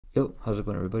Yo, how's it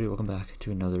going everybody? Welcome back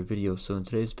to another video. So in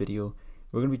today's video,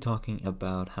 we're going to be talking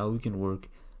about how we can work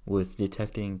with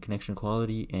detecting connection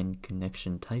quality and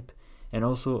connection type, and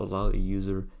also allow a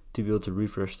user to be able to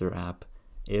refresh their app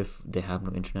if they have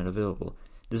no internet available.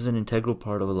 This is an integral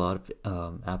part of a lot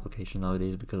of applications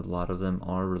nowadays because a lot of them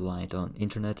are reliant on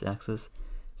internet access.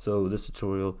 So this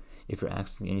tutorial, if you're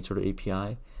accessing any sort of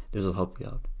API, this will help you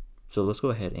out. So let's go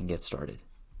ahead and get started.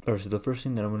 Alright, so the first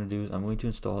thing that I'm going to do is I'm going to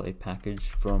install a package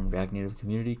from React Native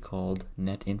community called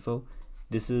netinfo.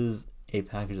 This is a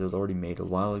package that was already made a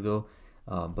while ago,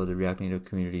 but the React Native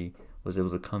community was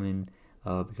able to come in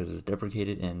because it was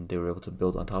deprecated and they were able to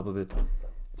build on top of it.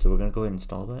 So we're going to go ahead and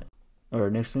install that.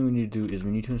 Alright, next thing we need to do is we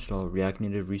need to install React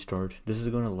Native Restart. This is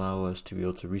going to allow us to be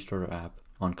able to restart our app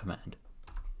on command.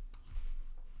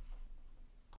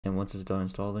 And once it's done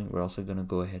installing, we're also going to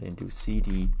go ahead and do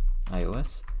cd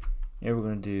iOS. And we're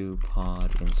going to do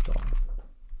pod install.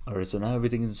 Alright, so now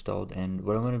everything is installed, and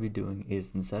what I'm going to be doing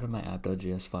is inside of my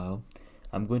app.js file,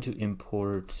 I'm going to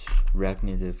import React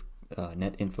Native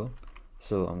netinfo.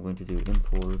 So I'm going to do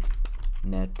import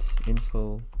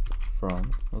netinfo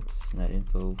from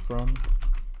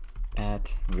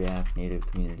at React Native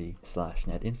community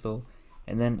 /netinfo,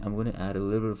 and then I'm going to add a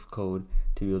little bit of code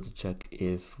to be able to check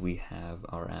if we have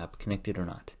our app connected or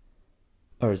not.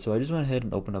 Alright, so I just went ahead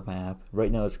and opened up my app.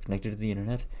 Right now it's connected to the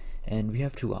internet, and we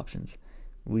have two options.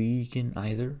 We can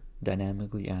either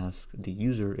dynamically ask the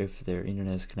user if their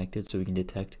internet is connected, so we can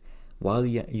detect while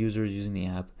the user is using the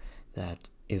app that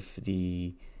if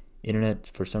the internet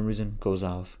for some reason goes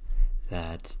off,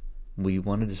 that we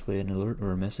want to display an alert or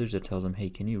a message that tells them, hey,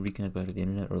 can you reconnect back to the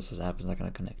internet or else this app is not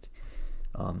going to connect.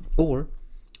 Or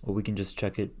we can just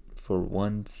check it for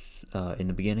once in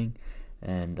the beginning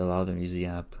and allow them to use the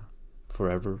app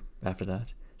forever after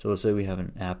that. So let's say we have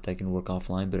an app that can work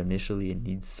offline, but initially it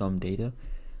needs some data.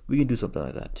 We can do something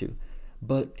like that too.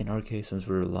 But in our case, since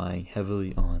we're relying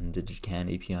heavily on the can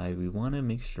API, we want to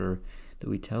make sure that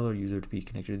we tell our user to be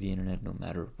connected to the internet no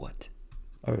matter what.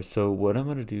 Alright, so what I'm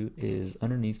going to do is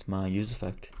underneath my use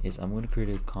effect is I'm going to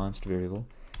create a const variable.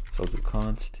 So I'll do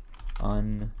const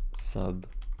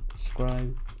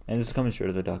unsubscribe, and this is coming straight out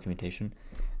of the documentation.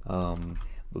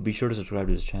 But be sure to subscribe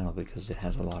to this channel because it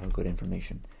has a lot of good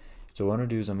information. So what I'm going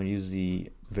to do is I'm going to use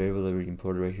the variable that we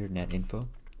imported right here, netinfo,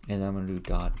 and I'm going to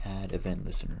do .add event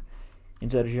listener.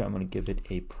 Inside of here, I'm going to give it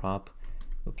a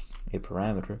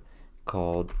parameter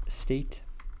called state,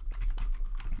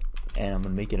 and I'm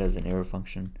going to make it as an error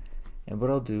function. And what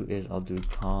I'll do is I'll do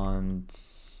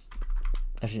let's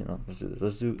do this.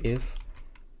 Let's do if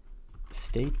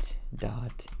state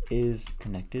dot is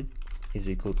connected is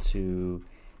equal to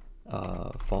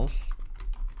false.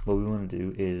 What we want to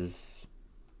do is,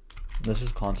 let's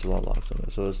just console log.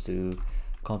 So let's do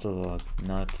console log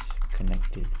not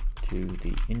connected to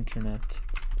the internet,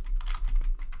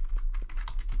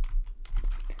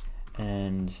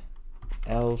 and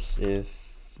else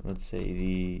if, let's say,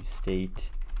 the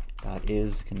state dot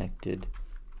is connected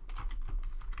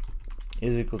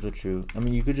is equal to true. I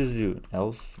mean, you could just do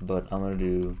else, but I'm going to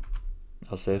do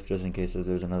else if just in case if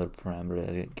there's another parameter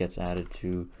that gets added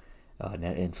to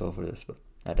netinfo for this, but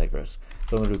I digress.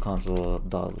 So I'm going to do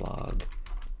console.log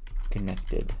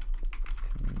connected.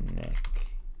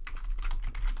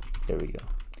 There we go.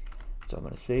 So I'm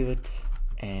going to save it,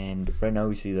 and right now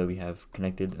we see that we have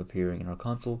connected appearing in our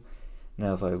console.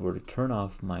 Now if I were to turn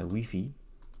off my Wi-Fi,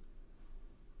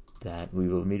 that we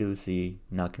will immediately see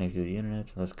not connected to the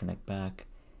internet. Let's connect back,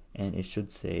 and it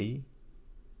should say,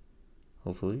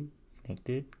 hopefully,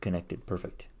 connected,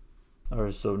 perfect.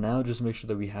 Alright, so now just make sure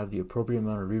that we have the appropriate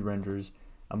amount of re-renders.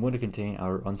 I'm going to contain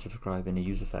our unsubscribe in a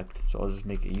use effect, so I'll just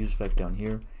make a use effect down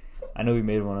here. I know we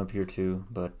made one up here too,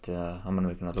 but I'm going to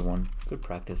make another one. Good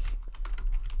practice.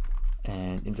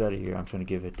 And inside of here, I'm just going to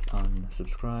give it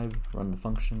unsubscribe, run the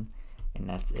function, and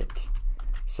that's it.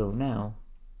 So now,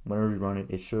 whenever we run it,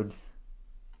 it should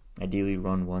ideally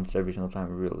run once every single time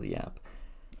we reload the app.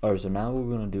 Alright, so now what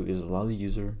we're going to do is allow the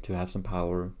user to have some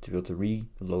power to be able to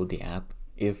reload the app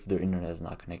if their internet is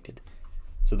not connected.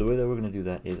 So the way that we're going to do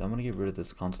that is I'm going to get rid of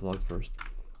this console log first,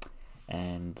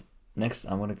 and next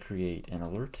I'm going to create an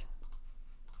alert,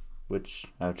 which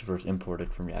I have to first import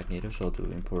it from React Native. So I'll do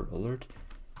import alert,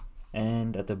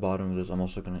 and at the bottom of this I'm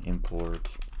also going to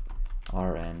import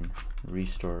rn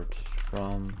restart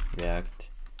from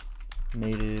React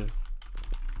Native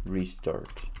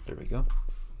restart. There we go.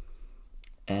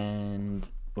 And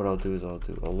what I'll do is I'll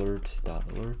do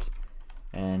alert.alert,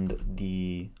 and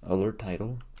the alert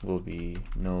title will be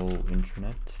no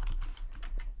internet,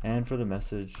 and for the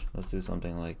message let's do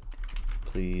something like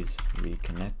please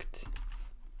reconnect.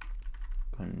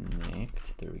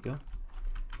 There we go.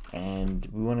 And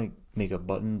we want to make a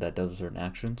button that does a certain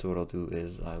action. So what I'll do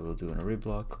is I will do an array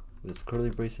block with curly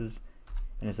braces,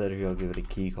 and inside of here I'll give it a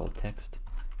key called text,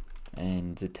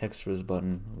 and the text for this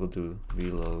button will do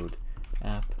reload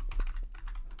app,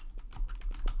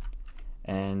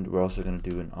 and we're also going to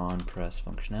do an on press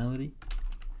functionality.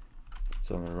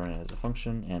 So I'm going to run it as a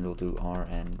function, and we'll do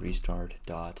rn restart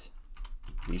dot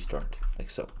restart, like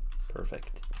so.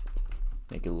 Perfect.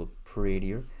 Make it look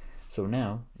prettier. So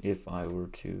now, if I were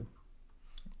to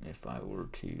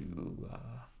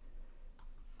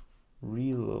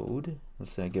reload,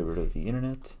 let's say I get rid of the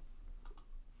internet,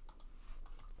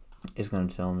 it's going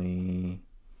to tell me,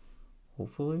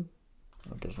 hopefully,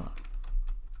 no, it does not.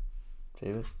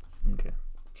 Save it. Okay.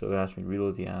 So it asks me to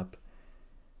reload the app.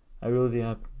 I reload the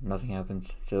app, nothing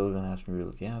happens. Still going to ask me to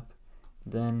reload the app.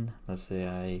 Then let's say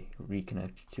I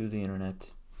reconnect to the internet,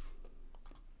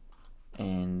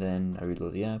 and then I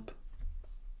reload the app,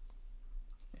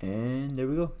 and there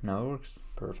we go. Now it works.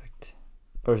 Perfect.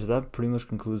 Alright, so that pretty much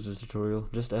concludes this tutorial.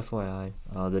 Just FYI,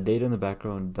 the data in the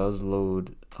background does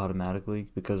load automatically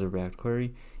because of React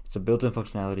Query. It's a built-in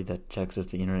functionality that checks if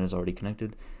the internet is already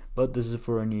connected, but this is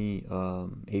for any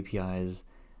APIs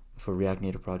for React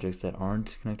Native projects that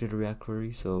aren't connected to React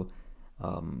Query. So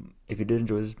if you did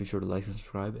enjoy this, be sure to like and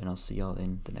subscribe, and I'll see y'all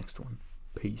in the next one.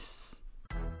 Peace.